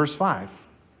given in verse 5.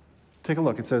 Take a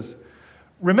look. It says,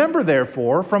 remember,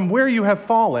 therefore, from where you have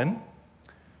fallen,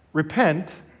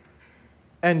 repent,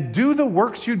 and do the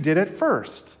works you did at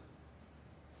first.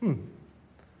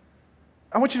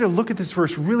 I want you to look at this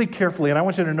verse really carefully, and I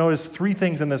want you to notice 3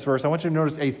 things in this verse. I want you to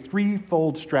notice a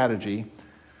 3-fold strategy,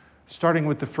 starting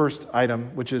with the first item,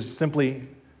 which is simply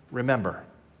remember.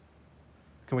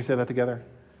 Can we say that together?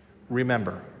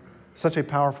 Remember. Such a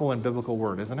powerful and biblical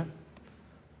word, isn't it?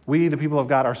 We, the people of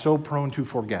God, are so prone to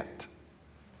forget.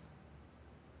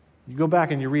 You go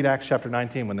back and you read Acts chapter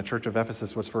 19 when the church of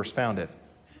Ephesus was first founded.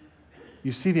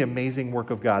 You see the amazing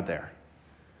work of God there.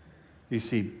 You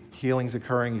see healings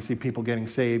occurring. You see people getting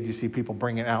saved. You see people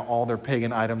bringing out all their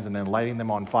pagan items and then lighting them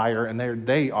on fire. And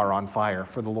they are on fire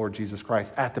for the Lord Jesus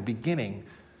Christ at the beginning.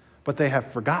 But they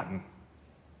have forgotten.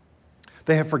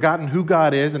 They have forgotten who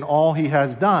God is and all he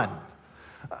has done.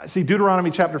 See,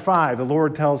 Deuteronomy chapter 5, the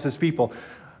Lord tells his people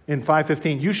in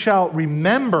 5:15, you shall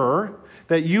remember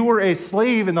that you were a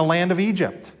slave in the land of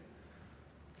Egypt.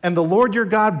 And the Lord your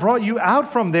God brought you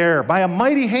out from there by a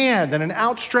mighty hand and an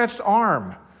outstretched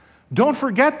arm. Don't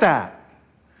forget that.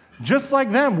 Just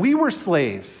like them, we were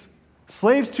slaves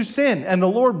to sin, and the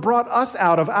Lord brought us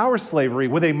out of our slavery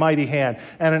with a mighty hand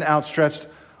and an outstretched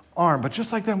arm. But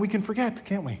just like them, we can forget,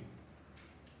 can't we?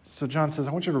 So John says,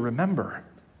 I want you to remember.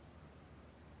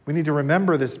 We need to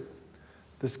remember this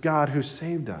God who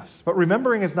saved us. But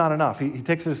remembering is not enough. He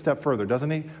takes it a step further,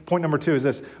 doesn't he? Point number 2 is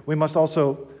this. We must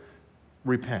also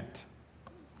repent.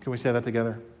 Can we say that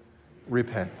together?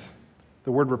 Repent.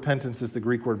 The word repentance is the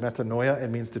Greek word metanoia. It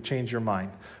means to change your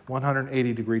mind.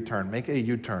 180-degree turn. Make a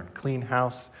U-turn. Clean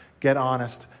house. Get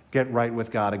honest. Get right with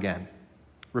God again.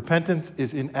 Repentance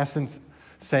is in essence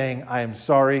saying, I am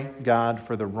sorry, God,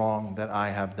 for the wrong that I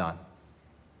have done.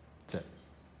 That's it.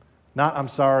 Not I'm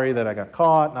sorry that I got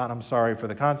caught. Not I'm sorry for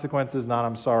the consequences. Not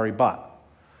I'm sorry, but.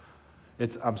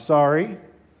 It's I'm sorry,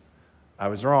 I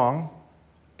was wrong,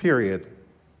 period.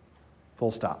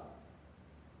 Full stop.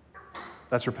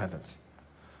 That's repentance.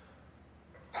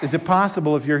 Is it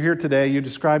possible, if you're here today, you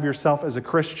describe yourself as a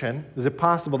Christian, is it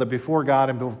possible that before God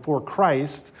and before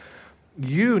Christ,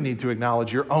 you need to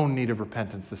acknowledge your own need of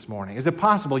repentance this morning? Is it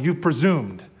possible you've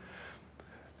presumed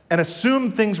and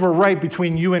assumed things were right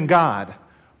between you and God,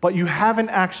 but you haven't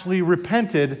actually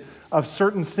repented of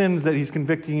certain sins that he's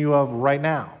convicting you of right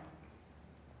now?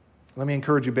 Let me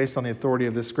encourage you, based on the authority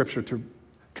of this scripture, to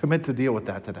commit to deal with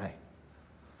that today.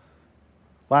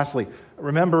 Lastly,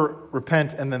 remember,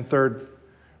 repent, and then third,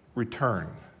 return.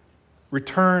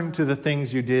 Return to the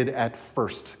things you did at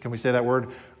first. Can we say that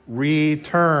word?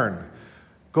 Return.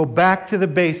 Go back to the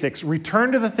basics.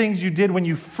 Return to the things you did when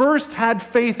you first had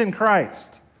faith in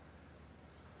Christ.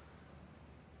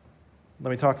 Let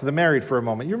me talk to the married for a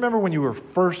moment. You remember when you were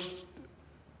first...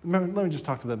 let me just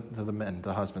talk to the men,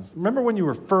 the husbands. Remember when you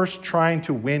were first trying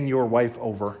to win your wife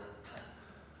over?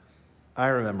 I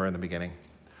remember in the beginning.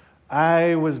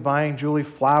 I was buying Julie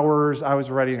flowers. I was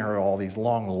writing her all these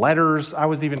long letters. I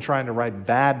was even trying to write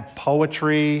bad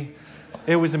poetry.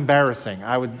 It was embarrassing.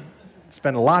 I would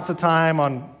spend lots of time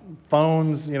on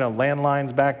phones,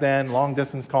 landlines back then, long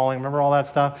distance calling, remember all that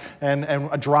stuff? And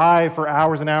a drive for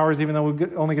hours and hours, even though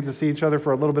we only get to see each other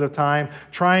for a little bit of time,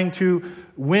 trying to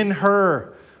win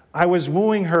her. I was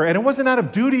wooing her. And it wasn't out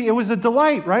of duty, it was a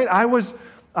delight, right? I was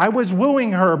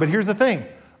wooing her, but here's the thing.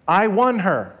 I won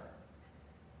her.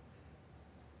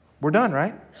 We're done,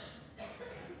 right?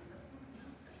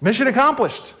 Mission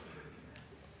accomplished.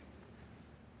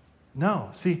 No,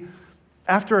 see,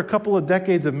 after a couple of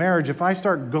decades of marriage, if I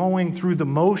start going through the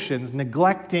motions,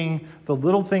 neglecting the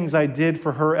little things I did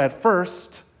for her at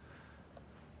first,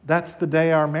 that's the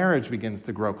day our marriage begins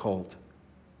to grow cold.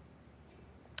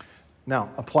 Now,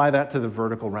 apply that to the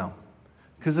vertical realm,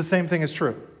 because the same thing is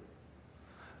true.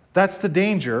 That's the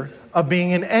danger of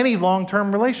being in any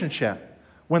long-term relationship.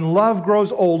 When love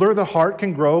grows older, the heart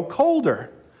can grow colder.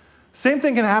 Same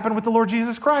thing can happen with the Lord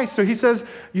Jesus Christ. So he says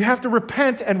you have to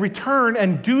repent and return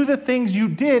and do the things you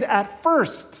did at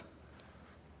first.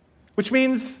 Which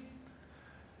means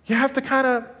you have to kind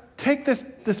of take this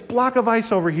block of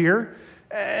ice over here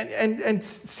and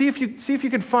see if you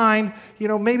can find,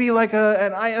 maybe like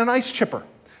an ice chipper.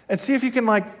 And see if you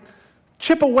can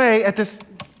chip away at this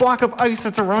block of ice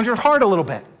that's around your heart a little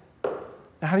bit.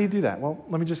 Now, how do you do that? Well,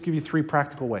 let me just give you 3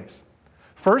 practical ways.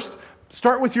 First,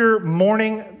 start with your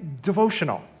morning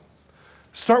devotional.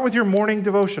 Start with your morning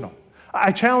devotional.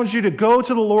 I challenge you to go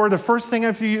to the Lord the first thing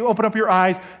after you open up your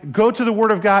eyes, go to the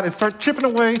Word of God and start chipping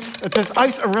away at this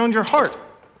ice around your heart.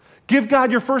 Give God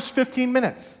your first 15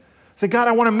 minutes. Say, God,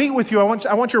 I want to meet with you. I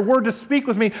want your Word to speak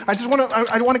with me. I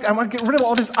want to get rid of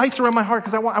all this ice around my heart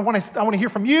because I want to hear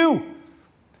from you.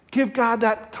 Give God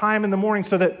that time in the morning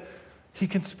so that He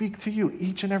can speak to you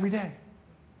each and every day.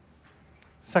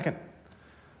 Second,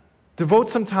 devote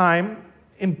some time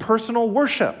in personal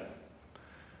worship.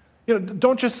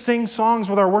 Don't just sing songs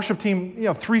with our worship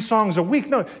team, 3 songs a week.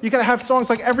 No, you got to have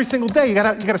songs every single day. You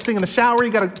got to sing in the shower.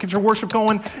 You got to get your worship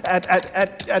going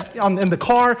in the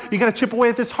car. You got to chip away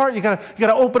at this heart. You got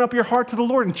to open up your heart to the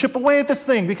Lord and chip away at this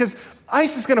thing because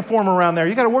ice is going to form around there.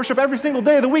 You got to worship every single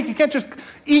day of the week. You can't just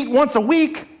eat once a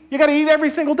week. You got to eat every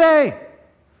single day,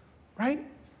 right?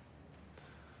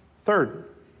 Third,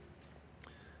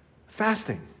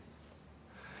 fasting.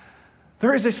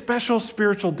 There is a special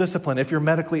spiritual discipline, if you're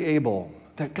medically able,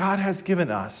 that God has given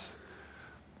us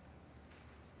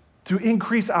to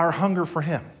increase our hunger for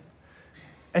Him.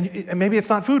 And maybe it's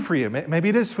not food for you. Maybe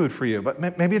it is food for you, but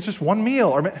maybe it's just one meal.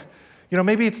 Or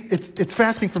maybe it's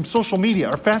fasting from social media,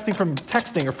 or fasting from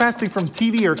texting, or fasting from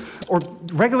TV, or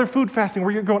regular food fasting,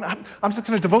 where you're going, I'm just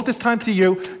going to devote this time to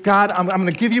you. God, I'm going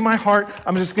to give you my heart.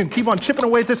 I'm just going to keep on chipping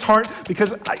away at this heart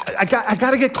because I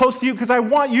got to get close to you because I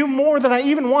want you more than I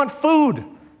even want food.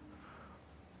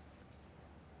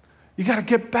 You got to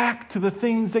get back to the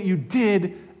things that you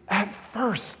did at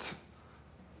first.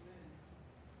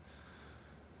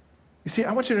 You see,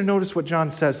 I want you to notice what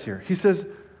John says here.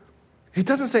 He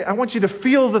doesn't say, I want you to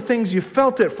feel the things you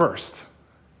felt at first.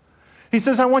 He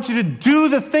says, I want you to do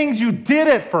the things you did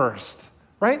at first,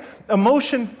 right?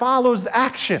 Emotion follows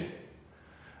action.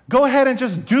 Go ahead and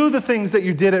just do the things that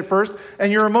you did at first,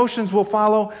 and your emotions will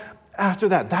follow after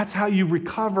that. That's how you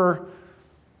recover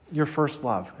your first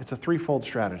love. It's a 3-fold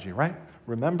strategy, right?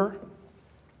 Remember,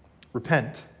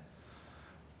 repent,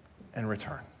 and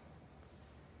return.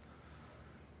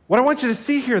 What I want you to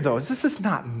see here, though, is this is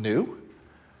not new.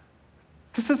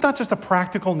 This is not just a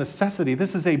practical necessity.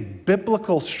 This is a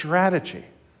biblical strategy.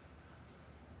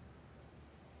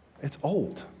 It's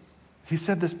old. He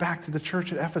said this back to the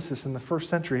church at Ephesus in the 1st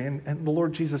century, and the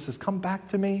Lord Jesus says, come back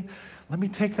to me. Let me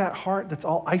take that heart that's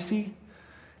all icy,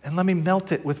 and let me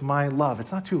melt it with my love.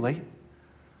 It's not too late.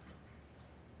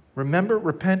 Remember,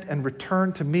 repent, and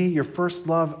return to me, your first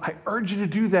love. I urge you to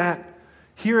do that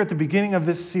here at the beginning of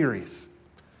this series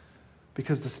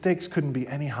because the stakes couldn't be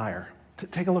any higher.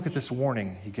 Take a look at this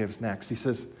warning he gives next. He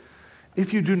says,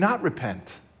 if you do not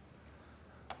repent,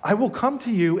 I will come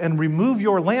to you and remove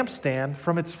your lampstand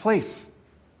from its place.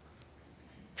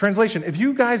 Translation, if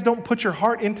you guys don't put your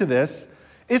heart into this,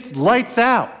 it's lights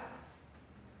out.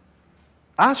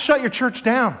 I'll shut your church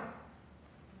down.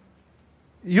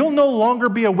 You'll no longer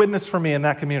be a witness for me in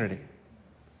that community.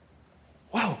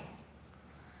 Whoa.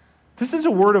 This is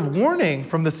a word of warning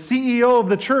from the CEO of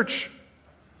the church.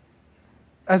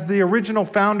 As the original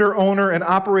founder, owner, and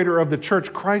operator of the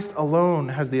church, Christ alone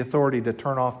has the authority to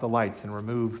turn off the lights and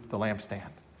remove the lampstand.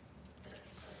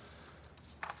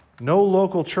 No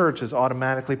local church is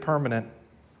automatically permanent.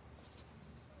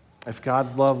 If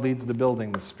God's love leads the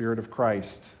building, the Spirit of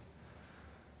Christ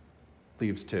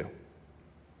leaves too.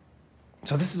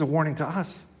 So this is a warning to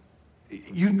us.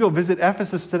 You can go visit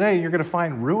Ephesus today, and you're going to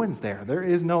find ruins there. There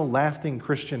is no lasting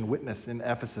Christian witness in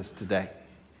Ephesus today.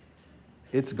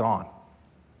 It's gone.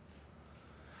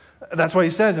 That's why he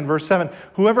says in verse 7,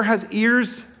 whoever has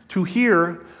ears to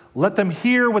hear, let them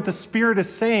hear what the Spirit is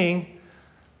saying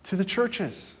to the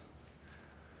churches.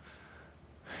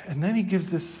 And then he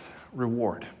gives this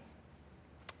reward.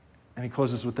 And he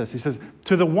closes with this. He says,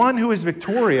 to the one who is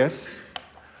victorious,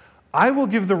 I will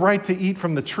give the right to eat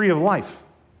from the tree of life,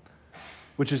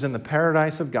 which is in the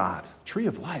paradise of God. Tree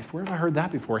of life. Where have I heard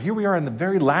that before? Here we are in the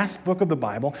very last book of the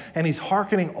Bible, and he's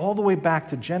hearkening all the way back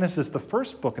to Genesis, the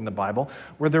first book in the Bible,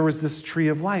 where there was this tree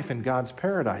of life in God's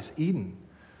paradise, Eden.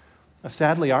 Now,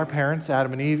 sadly, our parents,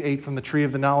 Adam and Eve, ate from the tree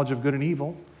of the knowledge of good and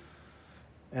evil.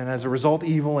 And as a result,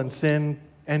 evil and sin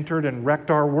entered and wrecked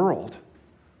our world.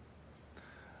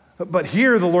 But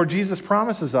here, the Lord Jesus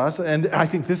promises us, and I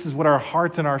think this is what our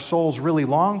hearts and our souls really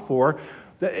long for,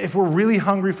 that if we're really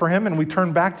hungry for him and we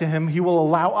turn back to him, he will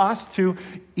allow us to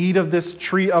eat of this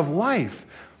tree of life.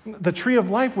 The tree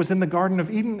of life was in the Garden of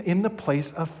Eden in the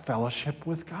place of fellowship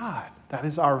with God. That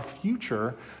is our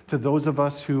future to those of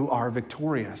us who are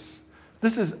victorious.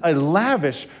 This is a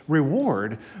lavish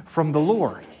reward from the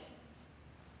Lord.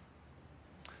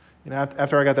 You know,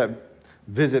 after I got that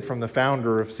visit from the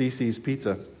founder of CC's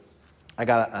Pizza, I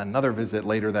got another visit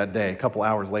later that day, a couple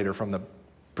hours later, from the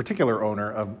particular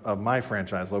owner of my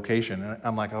franchise location. And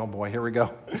I'm like, oh boy, here we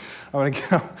go. I'm going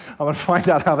to find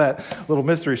out how that little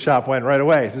mystery shop went right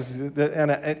away.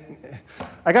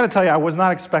 I got to tell you, I was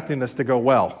not expecting this to go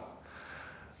well.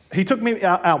 He took me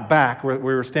out back, where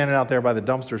we were standing out there by the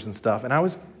dumpsters and stuff, and I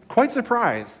was quite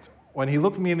surprised when he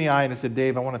looked me in the eye and he said,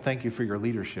 Dave, I want to thank you for your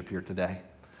leadership here today.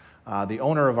 The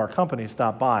owner of our company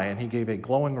stopped by, and he gave a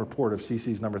glowing report of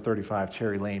CC's number 35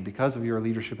 Cherry Lane. Because of your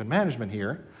leadership and management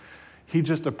here, he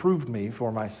just approved me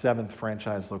for my 7th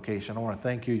franchise location. I want to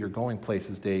thank you. You're going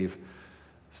places, Dave.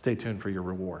 Stay tuned for your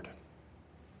reward.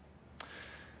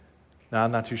 Now,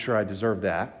 I'm not too sure I deserve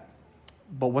that,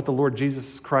 but what the Lord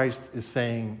Jesus Christ is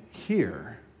saying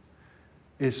here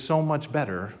is so much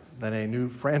better than a new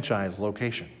franchise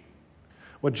location.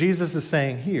 What Jesus is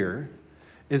saying here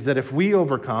is that if we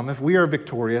overcome, if we are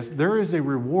victorious, there is a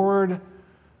reward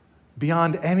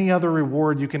beyond any other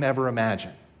reward you can ever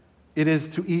imagine. It is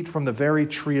to eat from the very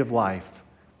tree of life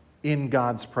in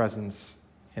God's presence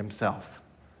himself.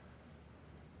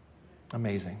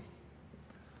 Amazing.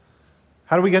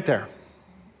 How do we get there?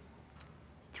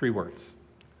 3 words.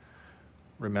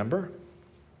 Remember,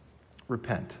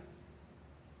 repent,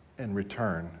 and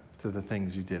return to the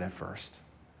things you did at first.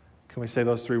 Can we say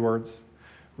those 3 words?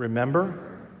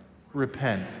 Remember,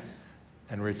 repent,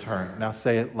 and return. Now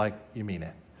say it like you mean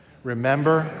it.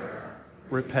 Remember,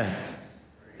 repent,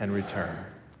 and return.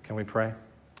 Can we pray?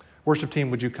 Worship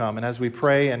team, would you come? And as we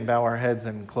pray and bow our heads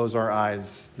and close our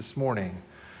eyes this morning,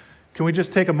 can we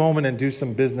just take a moment and do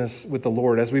some business with the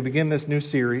Lord? As we begin this new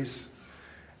series,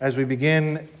 as we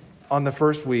begin on the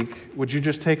first week, would you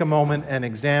just take a moment and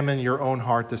examine your own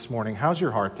heart this morning? How's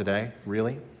your heart today?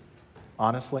 Really?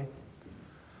 Honestly?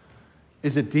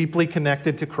 Is it deeply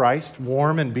connected to Christ,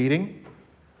 warm and beating?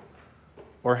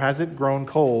 Or has it grown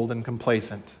cold and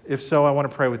complacent? If so, I want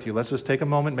to pray with you. Let's just take a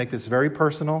moment, make this very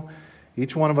personal.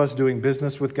 Each one of us doing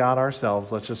business with God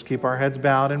ourselves. Let's just keep our heads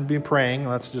bowed and be praying.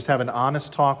 Let's just have an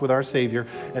honest talk with our Savior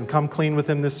and come clean with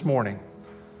him this morning.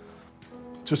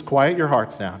 Just quiet your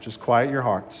hearts now. Just quiet your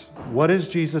hearts. What is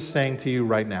Jesus saying to you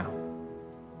right now?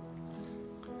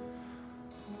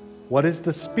 What is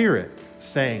the Spirit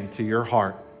saying to your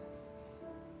heart?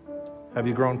 Have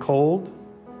you grown cold?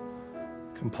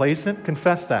 Complacent?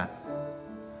 Confess that.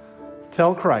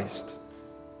 Tell Christ.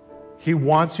 He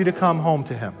wants you to come home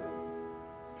to him.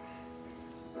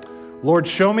 Lord,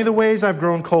 show me the ways I've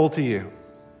grown cold to you.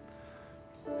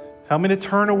 Help me to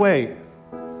turn away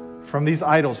from these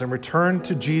idols and return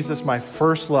to Jesus, my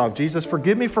first love. Jesus,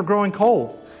 forgive me for growing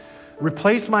cold.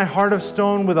 Replace my heart of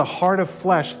stone with a heart of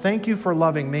flesh. Thank you for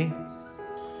loving me.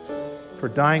 for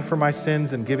dying for my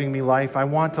sins and giving me life. I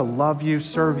want to love you,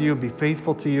 serve you, and be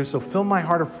faithful to you. So fill my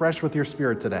heart afresh with your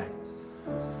Spirit today.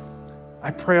 I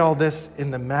pray all this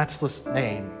in the matchless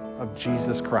name of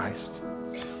Jesus Christ.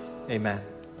 Amen.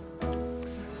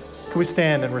 Can we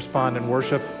stand and respond in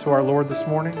worship to our Lord this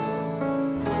morning?